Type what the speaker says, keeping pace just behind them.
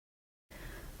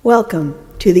Welcome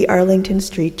to the Arlington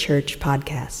Street Church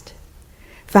podcast.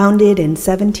 Founded in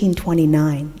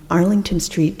 1729, Arlington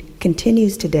Street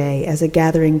continues today as a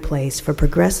gathering place for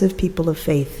progressive people of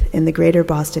faith in the greater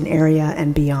Boston area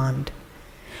and beyond.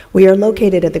 We are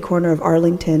located at the corner of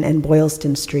Arlington and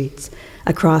Boylston Streets,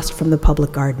 across from the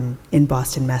Public Garden in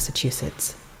Boston,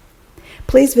 Massachusetts.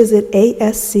 Please visit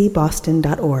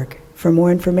ascboston.org for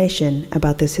more information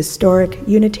about this historic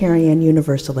Unitarian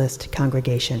Universalist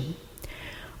congregation.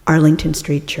 Arlington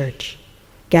Street Church,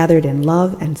 gathered in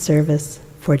love and service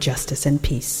for justice and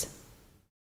peace.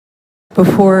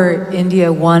 Before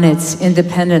India won its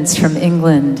independence from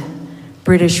England,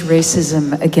 British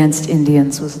racism against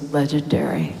Indians was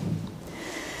legendary.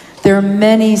 There are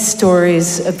many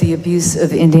stories of the abuse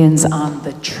of Indians on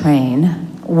the train,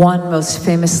 one most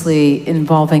famously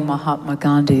involving Mahatma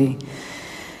Gandhi.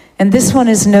 And this one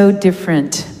is no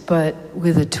different, but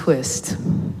with a twist.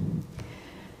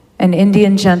 An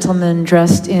Indian gentleman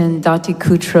dressed in dhoti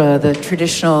kutra, the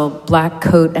traditional black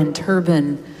coat and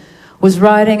turban, was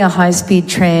riding a high-speed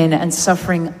train and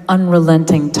suffering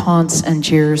unrelenting taunts and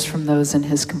jeers from those in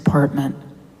his compartment.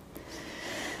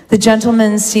 The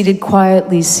gentleman seated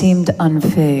quietly seemed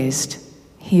unfazed.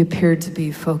 He appeared to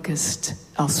be focused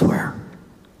elsewhere.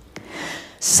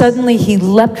 Suddenly, he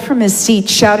leapt from his seat,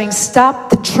 shouting, "Stop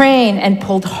the train!" and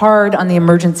pulled hard on the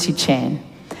emergency chain.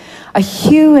 A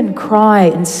hue and cry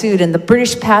ensued, and the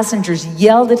British passengers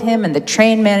yelled at him, and the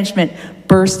train management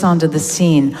burst onto the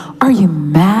scene. "Are you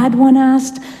mad?" one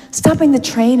asked. "Stopping the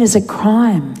train is a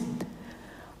crime."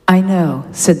 "I know,"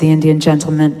 said the Indian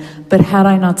gentleman, "but had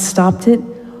I not stopped it,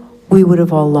 we would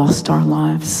have all lost our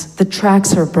lives. The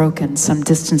tracks are broken some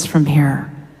distance from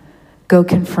here. Go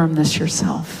confirm this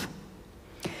yourself."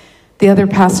 The other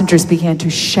passengers began to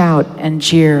shout and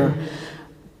jeer.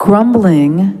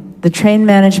 Grumbling, the train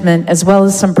management, as well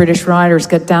as some British riders,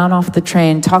 got down off the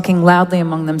train, talking loudly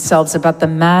among themselves about the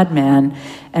madman,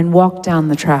 and walked down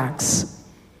the tracks.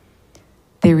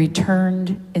 They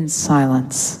returned in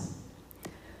silence.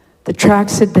 The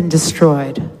tracks had been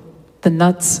destroyed, the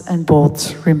nuts and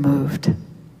bolts removed.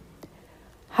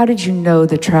 "How did you know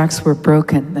the tracks were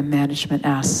broken?" the management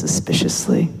asked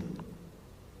suspiciously.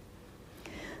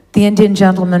 The Indian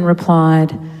gentleman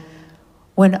replied,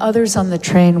 "When others on the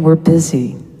train were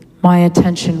busy, my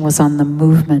attention was on the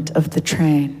movement of the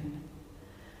train.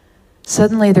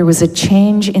 Suddenly there was a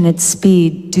change in its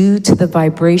speed due to the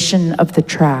vibration of the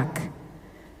track.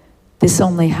 This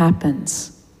only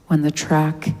happens when the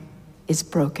track is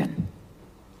broken."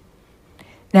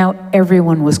 Now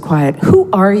everyone was quiet. "Who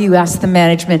are you?" asked the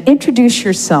management. "Introduce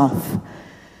yourself."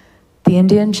 The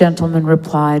Indian gentleman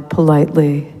replied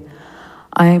politely,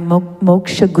 "I am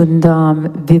Moksha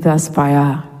Gundam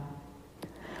Vivasvaya."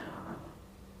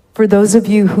 For those of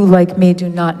you who, like me, do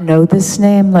not know this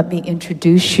name, let me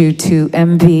introduce you to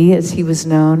MV, as he was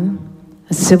known,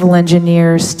 a civil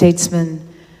engineer, statesman,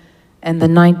 and the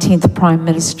 19th Prime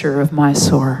Minister of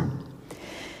Mysore.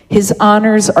 His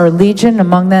honors are legion.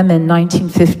 Among them, in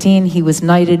 1915, he was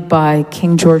knighted by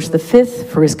King George V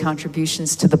for his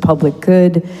contributions to the public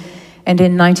good, and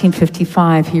in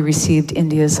 1955, he received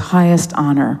India's highest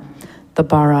honor, the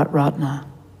Bharat Ratna.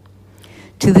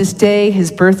 To this day, his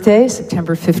birthday,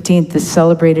 September 15th, is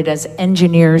celebrated as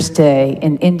Engineers' Day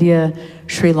in India,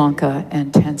 Sri Lanka,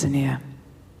 and Tanzania.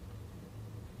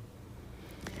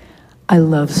 I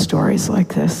love stories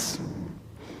like this.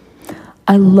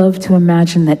 I love to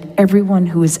imagine that everyone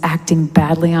who was acting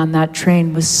badly on that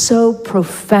train was so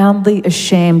profoundly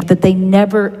ashamed that they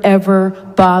never, ever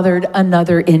bothered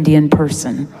another Indian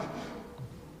person.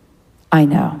 I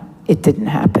know, it didn't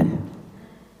happen.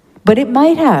 But it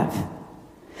might have.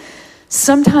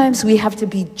 Sometimes we have to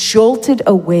be jolted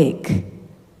awake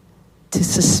to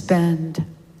suspend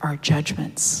our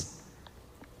judgments.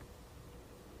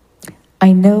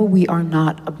 I know we are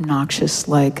not obnoxious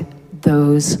like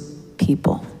those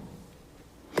people.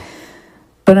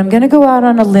 But I'm going to go out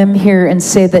on a limb here and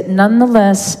say that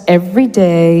nonetheless, every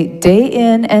day, day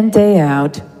in and day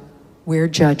out, we're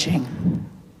judging.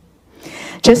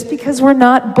 Just because we're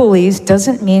not bullies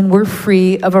doesn't mean we're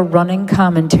free of a running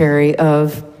commentary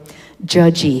of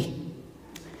judgy.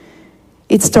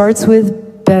 It starts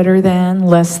with better than,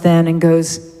 less than, and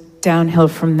goes downhill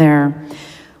from there.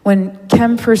 When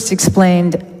Kem first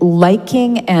explained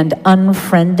liking and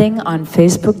unfriending on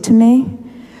Facebook to me,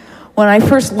 when I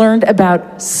first learned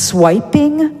about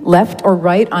swiping left or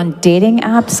right on dating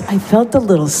apps, I felt a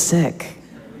little sick.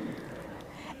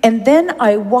 And then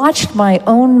I watched my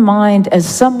own mind as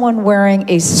someone wearing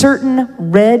a certain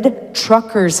red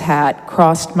trucker's hat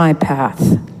crossed my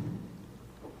path.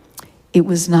 It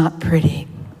was not pretty.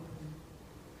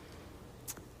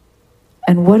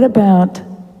 And what about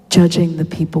judging the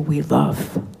people we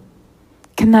love?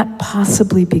 Can that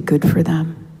possibly be good for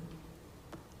them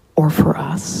or for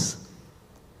us?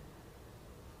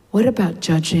 What about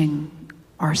judging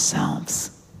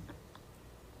ourselves?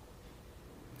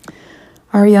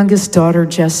 Our youngest daughter,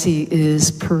 Jessie,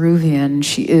 is Peruvian.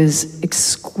 She is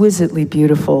exquisitely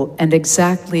beautiful and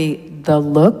exactly the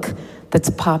look that's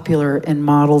popular in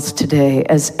models today.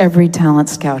 As every talent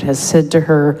scout has said to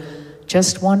her,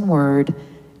 just one word,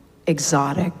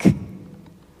 exotic.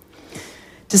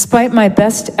 Despite my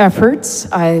best efforts,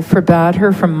 I forbade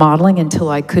her from modeling until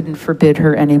I couldn't forbid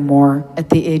her anymore. At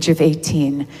the age of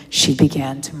 18, she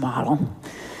began to model.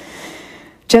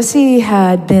 Jessie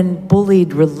had been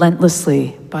bullied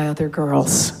relentlessly by other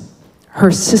girls.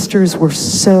 Her sisters were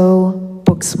so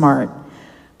book smart,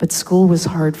 but school was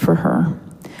hard for her.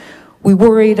 We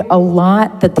worried a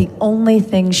lot that the only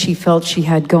thing she felt she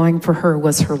had going for her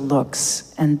was her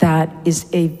looks, and that is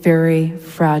a very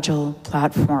fragile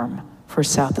platform for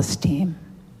self-esteem.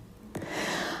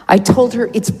 I told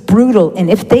her it's brutal, and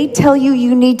if they tell you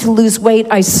you need to lose weight,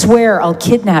 I swear I'll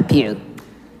kidnap you.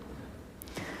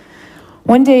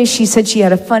 One day she said she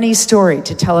had a funny story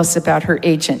to tell us about her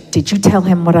agent. Did you tell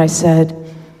him what I said?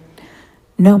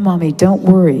 No, Mommy, don't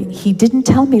worry. He didn't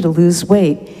tell me to lose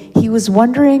weight. He was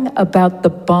wondering about the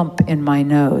bump in my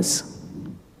nose.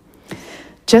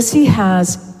 Jessie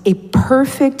has a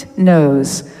perfect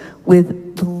nose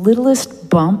with the littlest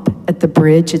bump at the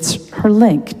bridge. It's her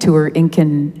link to her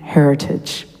Incan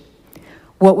heritage.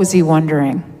 What was he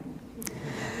wondering?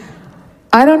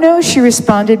 I don't know, she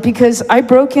responded, because I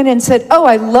broke in and said, oh,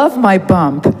 I love my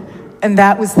bump. And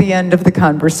that was the end of the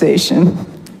conversation.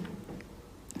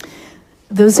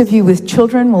 Those of you with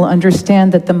children will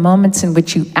understand that the moments in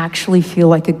which you actually feel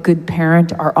like a good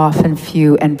parent are often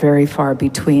few and very far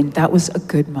between. That was a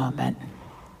good moment.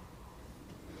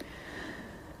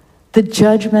 The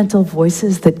judgmental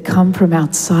voices that come from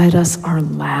outside us are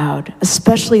loud,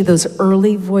 especially those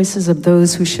early voices of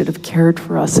those who should have cared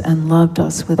for us and loved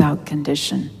us without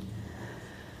condition.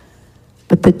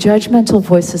 But the judgmental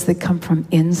voices that come from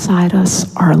inside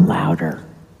us are louder.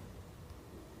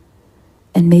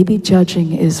 And maybe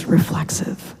judging is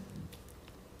reflexive.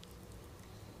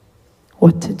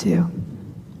 What to do?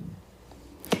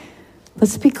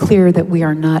 Let's be clear that we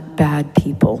are not bad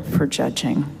people for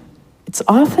judging. It's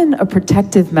often a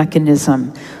protective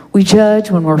mechanism. We judge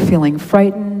when we're feeling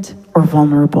frightened or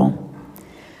vulnerable.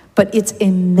 But it's a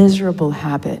miserable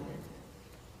habit,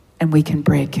 and we can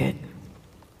break it.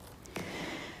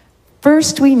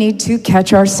 First, we need to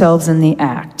catch ourselves in the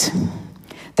act.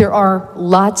 There are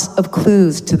lots of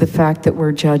clues to the fact that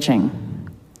we're judging.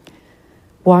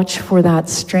 Watch for that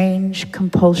strange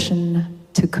compulsion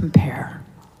to compare.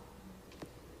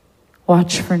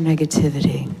 Watch for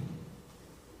negativity.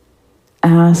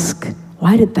 Ask,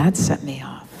 why did that set me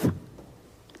off?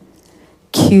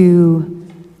 Cue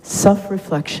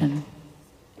self-reflection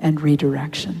and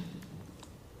redirection.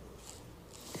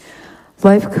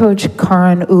 Life coach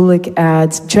Karen Ulick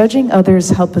adds, judging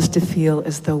others help us to feel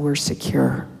as though we're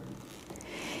secure.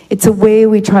 It's a way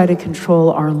we try to control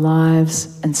our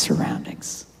lives and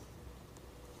surroundings.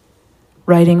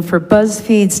 Writing for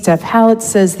BuzzFeed, Steph Hallett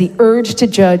says the urge to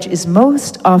judge is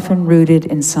most often rooted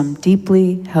in some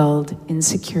deeply held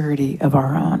insecurity of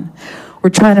our own.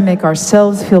 We're trying to make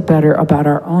ourselves feel better about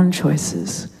our own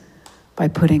choices by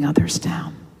putting others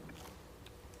down.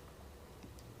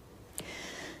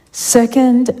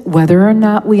 Second, whether or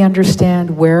not we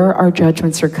understand where our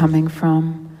judgments are coming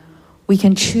from, we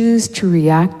can choose to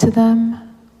react to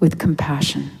them with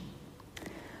compassion.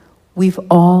 We've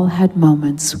all had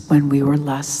moments when we were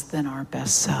less than our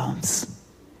best selves.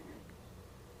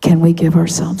 Can we give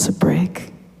ourselves a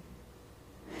break?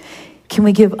 Can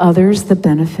we give others the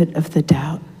benefit of the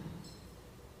doubt?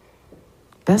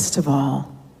 Best of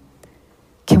all,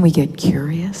 can we get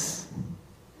curious?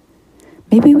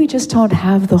 Maybe we just don't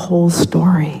have the whole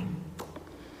story.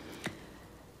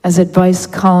 As advice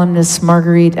columnists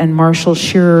Marguerite and Marshall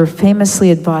Shearer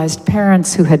famously advised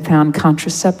parents who had found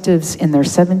contraceptives in their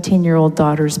 17-year-old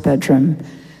daughter's bedroom,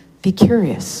 be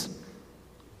curious,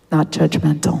 not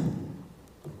judgmental.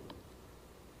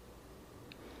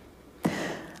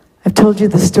 I've told you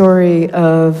the story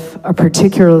of a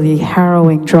particularly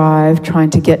harrowing drive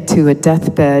trying to get to a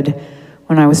deathbed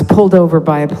when I was pulled over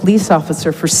by a police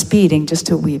officer for speeding just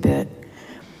a wee bit.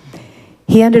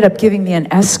 He ended up giving me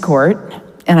an escort,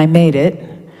 and I made it.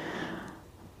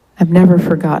 I've never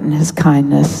forgotten his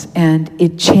kindness, and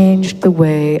it changed the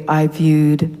way I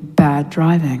viewed bad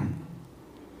driving.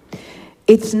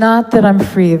 It's not that I'm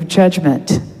free of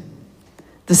judgment.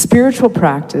 The spiritual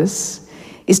practice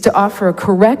is to offer a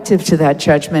corrective to that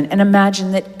judgment and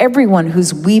imagine that everyone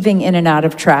who's weaving in and out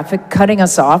of traffic, cutting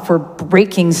us off or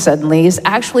braking suddenly is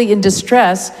actually in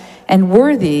distress and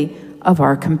worthy of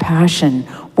our compassion,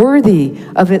 worthy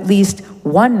of at least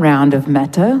one round of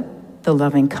metta, the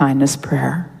loving kindness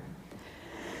prayer.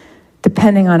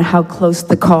 Depending on how close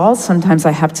the call, sometimes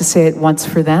I have to say it once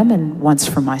for them and once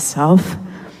for myself.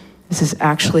 This is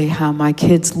actually how my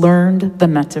kids learned the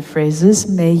metta phrases.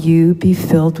 May you be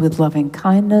filled with loving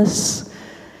kindness.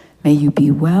 May you be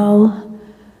well.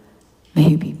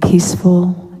 May you be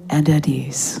peaceful and at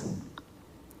ease.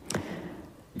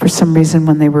 For some reason,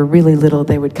 when they were really little,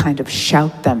 they would kind of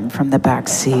shout them from the back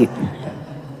seat.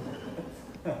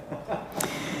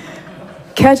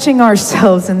 Catching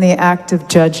ourselves in the act of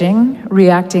judging,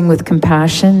 reacting with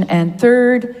compassion, and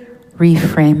third,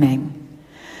 reframing.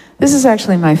 This is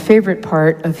actually my favorite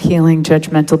part of healing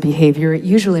judgmental behavior. It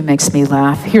usually makes me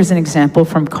laugh. Here's an example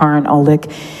from Karen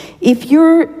Olick. If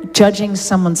you're judging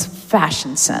someone's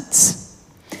fashion sense,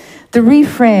 the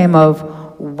reframe of,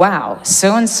 wow,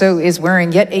 so-and-so is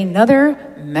wearing yet another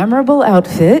memorable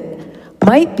outfit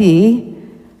might be,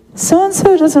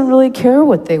 so-and-so doesn't really care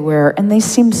what they wear, and they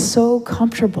seem so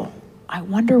comfortable. I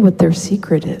wonder what their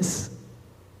secret is.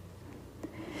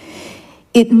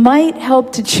 It might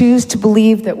help to choose to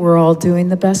believe that we're all doing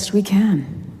the best we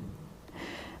can.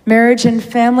 Marriage and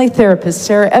family therapist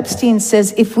Sarah Epstein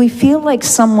says, if we feel like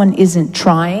someone isn't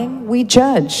trying, we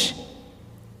judge.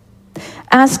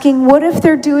 Asking, what if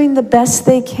they're doing the best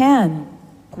they can,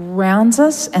 grounds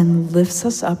us and lifts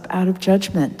us up out of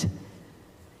judgment.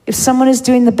 If someone is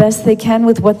doing the best they can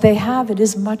with what they have, it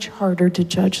is much harder to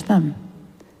judge them.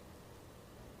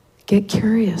 Get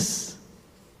curious.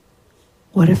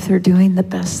 What if they're doing the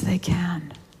best they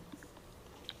can?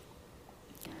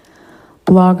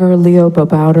 Blogger Leo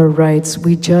Babauta writes,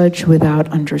 we judge without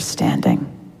understanding.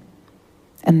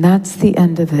 And that's the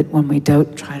end of it when we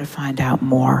don't try to find out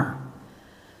more.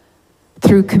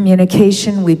 Through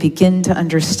communication, we begin to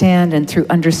understand, and through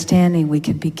understanding, we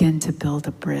can begin to build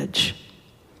a bridge.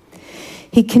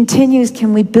 He continues,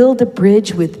 can we build a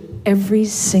bridge with every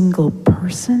single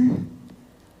person?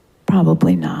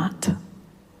 Probably not.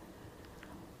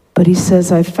 But he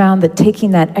says, I've found that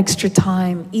taking that extra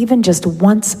time, even just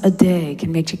once a day,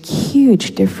 can make a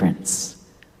huge difference.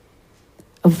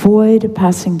 Avoid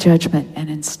passing judgment and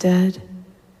instead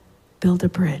build a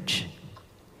bridge.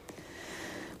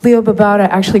 Leo Babauta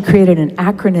actually created an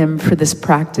acronym for this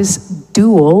practice,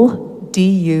 DUAL,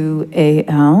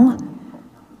 D-U-A-L.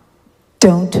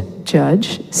 Don't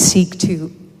judge, seek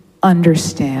to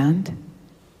understand,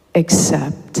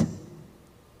 accept,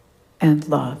 and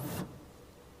love.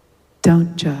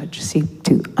 Don't judge, seek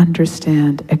to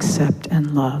understand, accept,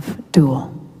 and love.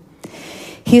 DUAL.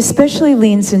 He especially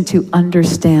leans into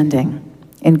understanding,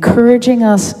 encouraging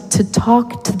us to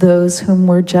talk to those whom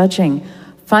we're judging.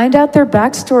 Find out their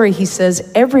backstory, he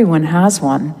says. Everyone has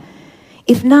one.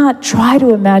 If not, try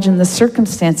to imagine the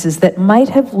circumstances that might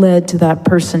have led to that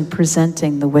person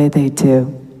presenting the way they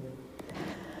do.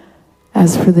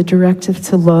 As for the directive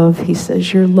to love, he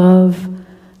says, your love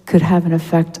could have an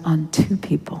effect on two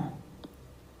people.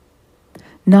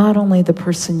 Not only the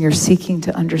person you're seeking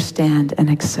to understand and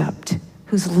accept,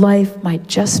 whose life might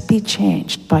just be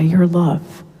changed by your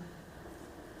love,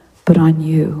 but on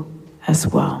you as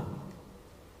well.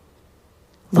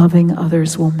 Loving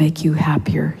others will make you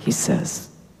happier, he says.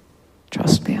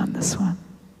 Trust me on this one.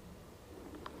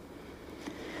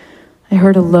 I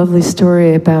heard a lovely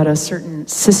story about a certain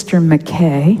Sister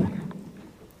McKay.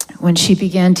 When she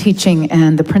began teaching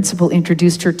and the principal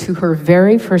introduced her to her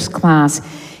very first class,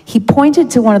 he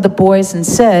pointed to one of the boys and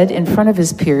said, in front of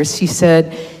his peers, he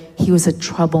said, he was a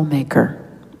troublemaker.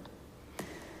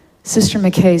 Sister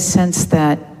McKay sensed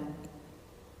that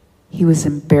he was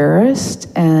embarrassed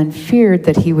and feared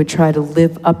that he would try to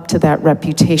live up to that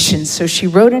reputation. So she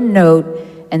wrote a note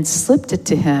and slipped it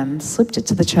to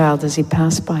the child as he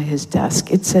passed by his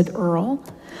desk. It said, Earl,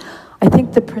 I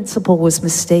think the principal was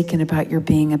mistaken about your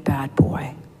being a bad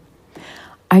boy.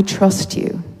 I trust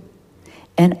you,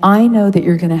 and I know that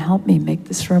you're going to help me make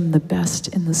this room the best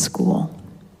in the school.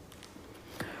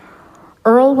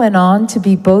 Earl went on to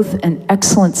be both an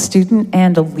excellent student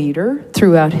and a leader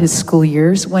throughout his school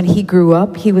years. When he grew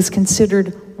up, he was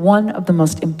considered one of the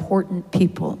most important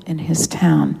people in his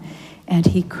town, and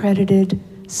he credited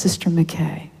Sister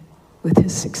McKay with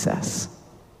his success.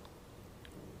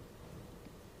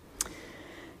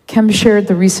 Kem shared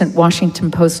the recent Washington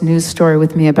Post news story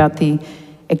with me about the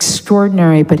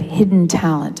extraordinary but hidden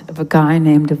talent of a guy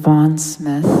named Vaughn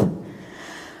Smith.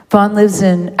 Vaughn lives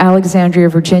in Alexandria,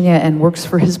 Virginia, and works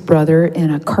for his brother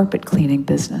in a carpet cleaning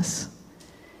business.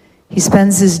 He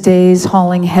spends his days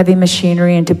hauling heavy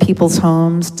machinery into people's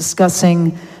homes,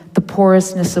 discussing the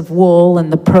porousness of wool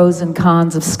and the pros and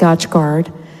cons of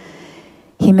Scotchgard.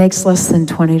 He makes less than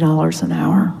 $20 an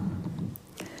hour.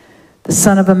 The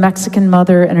son of a Mexican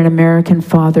mother and an American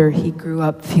father, he grew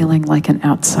up feeling like an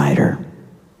outsider.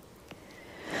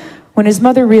 When his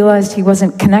mother realized he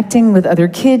wasn't connecting with other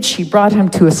kids, she brought him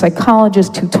to a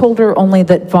psychologist who told her only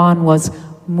that Vaughn was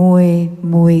muy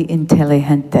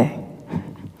inteligente.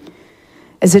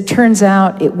 As it turns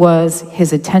out, it was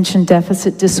his attention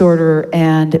deficit disorder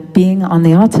and being on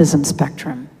the autism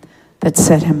spectrum that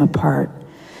set him apart.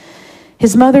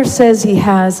 His mother says he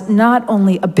has not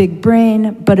only a big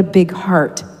brain, but a big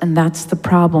heart, and that's the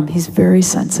problem. He's very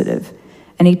sensitive,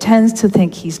 and he tends to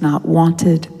think he's not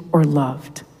wanted or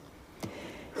loved.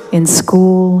 In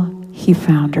school, he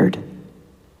foundered.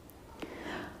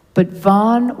 But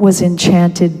Vaughn was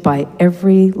enchanted by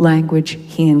every language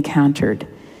he encountered.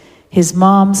 His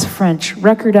mom's French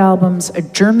record albums, a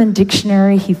German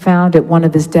dictionary he found at one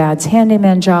of his dad's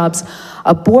handyman jobs,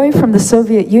 a boy from the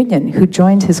Soviet Union who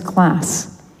joined his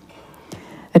class.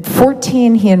 At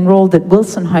 14, he enrolled at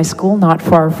Wilson High School, not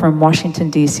far from Washington,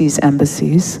 D.C.'s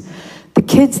embassies. The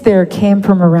kids there came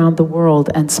from around the world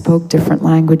and spoke different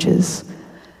languages.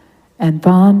 And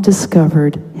Vaughn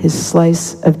discovered his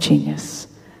slice of genius,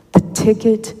 the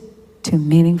ticket to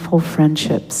meaningful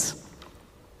friendships.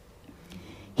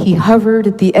 He hovered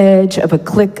at the edge of a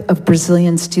clique of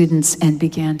Brazilian students and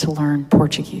began to learn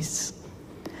Portuguese.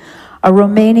 A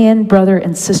Romanian brother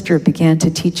and sister began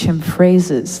to teach him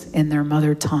phrases in their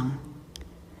mother tongue.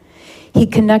 He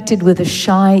connected with a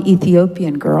shy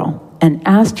Ethiopian girl and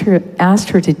asked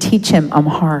her to teach him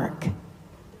Amharic.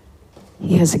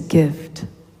 He has a gift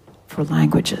for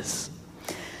languages.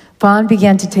 Vaughn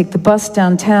began to take the bus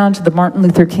downtown to the Martin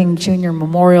Luther King Jr.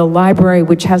 Memorial Library,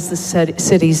 which has the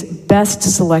city's best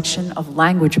selection of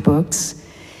language books.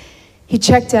 He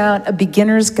checked out A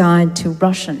Beginner's Guide to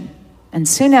Russian, and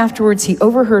soon afterwards he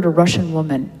overheard a Russian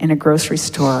woman in a grocery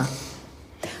store.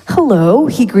 "Hello,"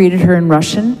 he greeted her in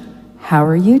Russian. "How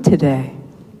are you today?"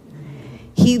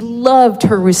 He loved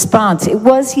her response. It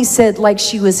was, he said, like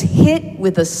she was hit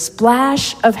with a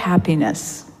splash of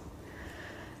happiness.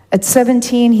 At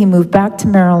 17, he moved back to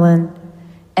Maryland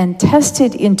and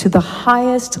tested into the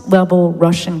highest level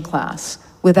Russian class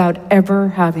without ever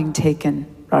having taken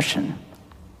Russian.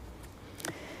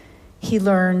 He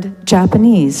learned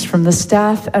Japanese from the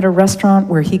staff at a restaurant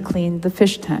where he cleaned the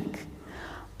fish tank,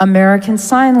 American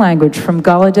Sign Language from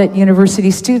Gallaudet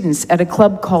University students at a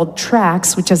club called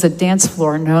Trax, which has a dance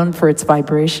floor known for its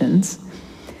vibrations.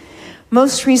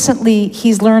 Most recently,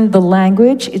 he's learned the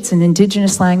language. It's an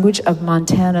indigenous language of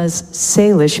Montana's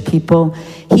Salish people.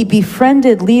 He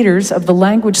befriended leaders of the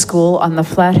language school on the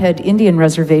Flathead Indian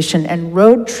Reservation and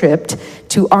road-tripped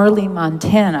to Arley,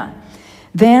 Montana.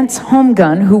 Vance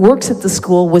Homegun, who works at the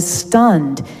school, was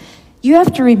stunned. You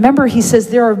have to remember, he says,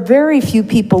 there are very few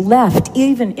people left,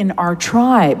 even in our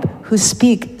tribe, who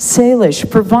speak Salish.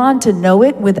 For Vaughn to know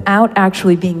it without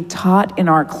actually being taught in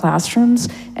our classrooms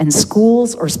and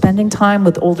schools or spending time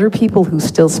with older people who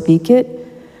still speak it,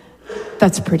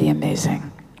 that's pretty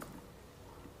amazing.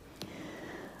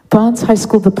 Vaughn's high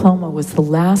school diploma was the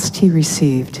last he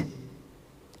received.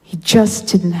 He just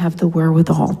didn't have the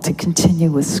wherewithal to continue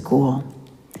with school.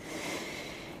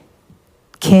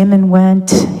 Came and went,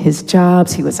 his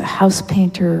jobs, he was a house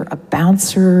painter, a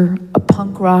bouncer, a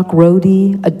punk rock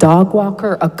roadie, a dog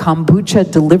walker, a kombucha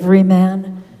delivery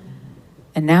man,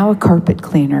 and now a carpet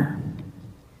cleaner.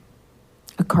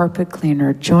 A carpet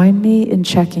cleaner. Join me in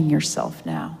checking yourself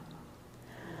now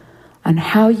on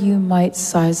how you might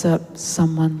size up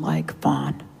someone like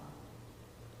Vaughn.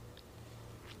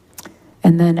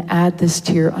 And then add this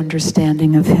to your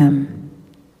understanding of him.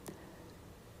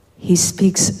 He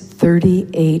speaks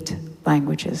 38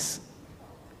 languages.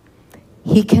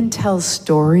 He can tell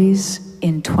stories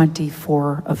in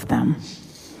 24 of them.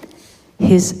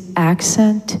 His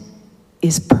accent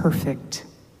is perfect.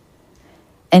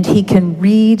 And he can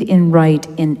read and write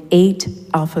in 8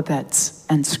 alphabets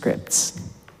and scripts.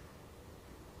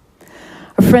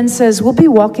 A friend says, we'll be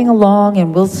walking along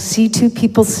and we'll see 2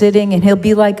 people sitting and he'll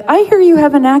be like, I hear you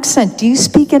have an accent. Do you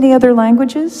speak any other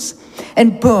languages?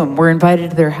 And boom, we're invited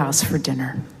to their house for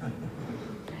dinner.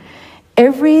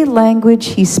 Every language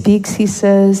he speaks, he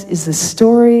says, is a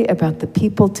story about the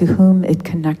people to whom it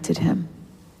connected him.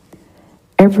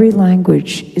 Every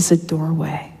language is a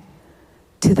doorway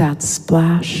to that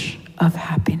splash of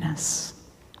happiness.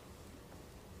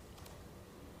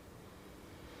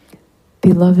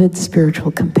 Beloved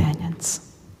spiritual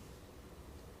companions,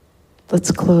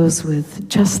 let's close with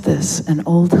just this, an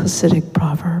old Hasidic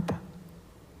proverb.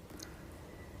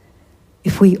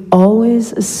 if we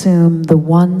always assume the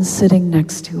one sitting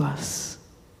next to us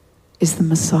is the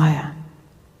Messiah,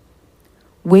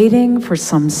 waiting for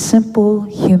some simple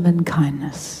human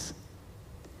kindness,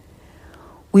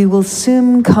 we will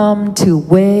soon come to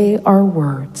weigh our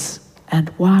words and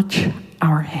watch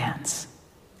our hands.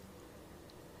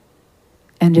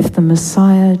 And if the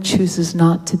Messiah chooses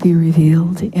not to be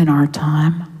revealed in our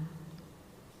time,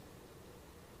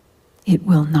 it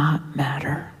will not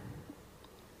matter.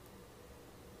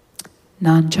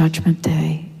 Non-Judgment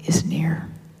Day is near.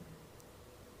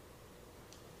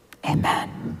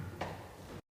 Amen.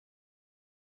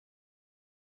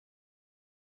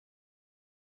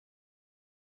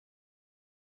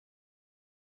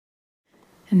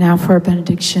 And now for our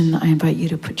benediction, I invite you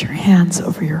to put your hands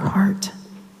over your heart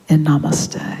in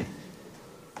Namaste.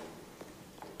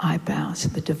 I bow to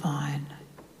the divine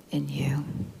in you.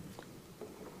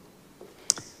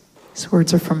 These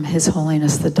words are from His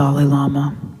Holiness the Dalai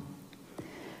Lama.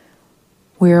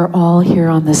 We are all here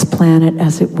on this planet,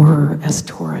 as it were, as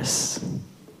tourists.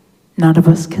 None of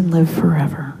us can live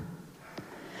forever.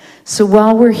 So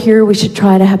while we're here, we should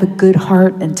try to have a good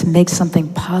heart and to make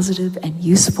something positive and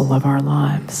useful of our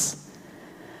lives.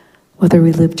 Whether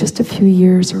we live just a few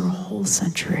years or a whole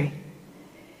century,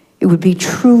 it would be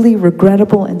truly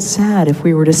regrettable and sad if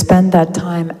we were to spend that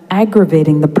time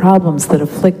aggravating the problems that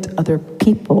afflict other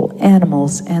people,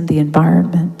 animals, and the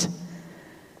environment.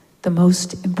 The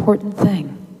most important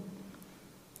thing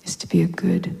is to be a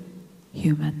good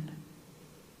human.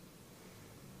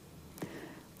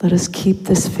 Let us keep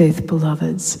this faith,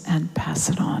 beloveds, and pass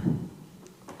it on.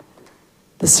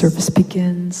 The service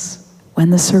begins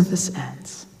when the service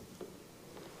ends.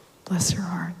 Bless your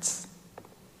hearts.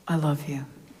 I love you.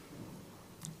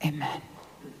 Amen.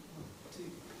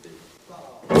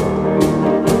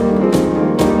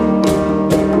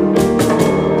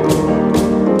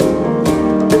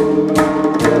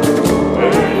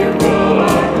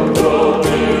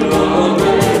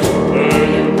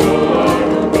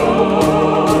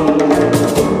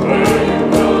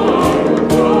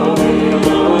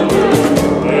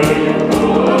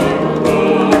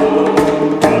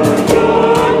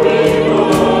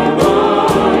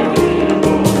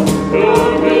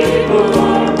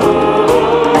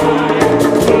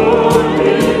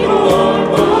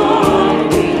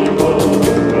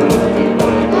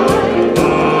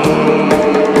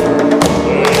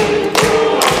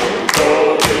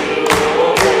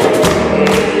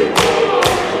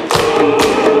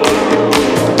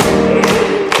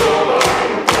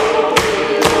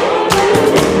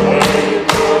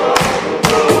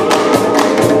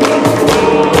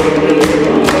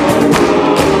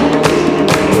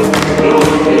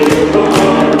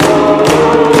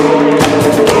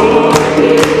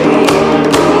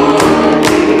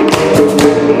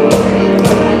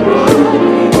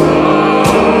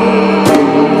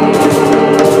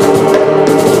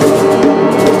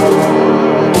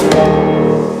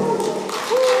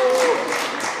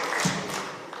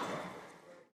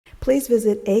 Please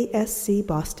visit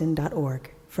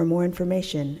ascboston.org for more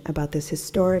information about this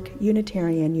historic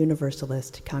Unitarian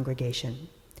Universalist congregation.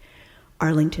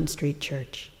 Arlington Street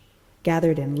Church,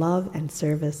 gathered in love and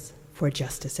service for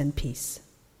justice and peace.